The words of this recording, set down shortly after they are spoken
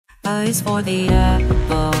A is for the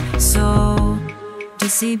apple, so the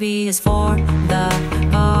CB is for the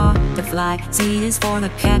butterfly. C is for the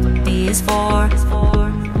cat, D is for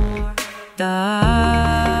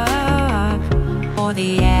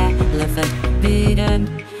the elephant, big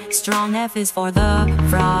and strong. F is for the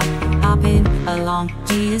frog, hopping along.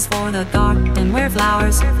 G is for the garden where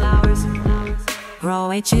flowers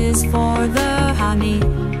grow. H is for the honey.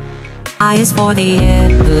 I is for the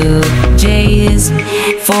igloo. J is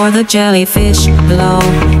for the jellyfish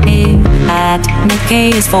blowing at me. K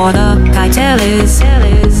is for the kite. L is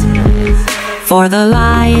for the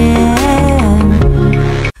lion.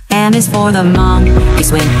 M is for the monkey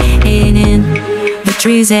swinging in the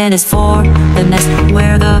trees. N is for the nest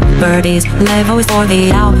where the birdies live. O is for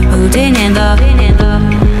the owl hooting in the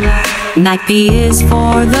night. P is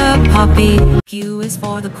for the puppy. Q is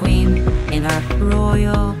for the queen in her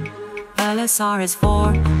royal palace. R is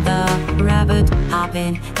for the rabbit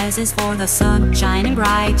hopping. S is for the sun shining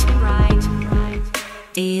bright.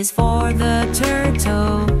 D is for the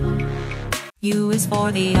turtle. U is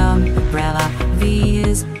for the umbrella. V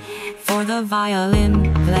is for the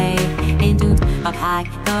violin playing up high.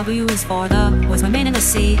 W is for the swimming in the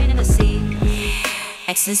sea.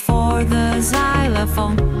 X is for the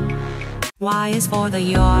xylophone. Y is for the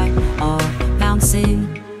yo-yo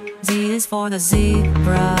bouncing. Z is for the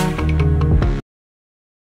zebra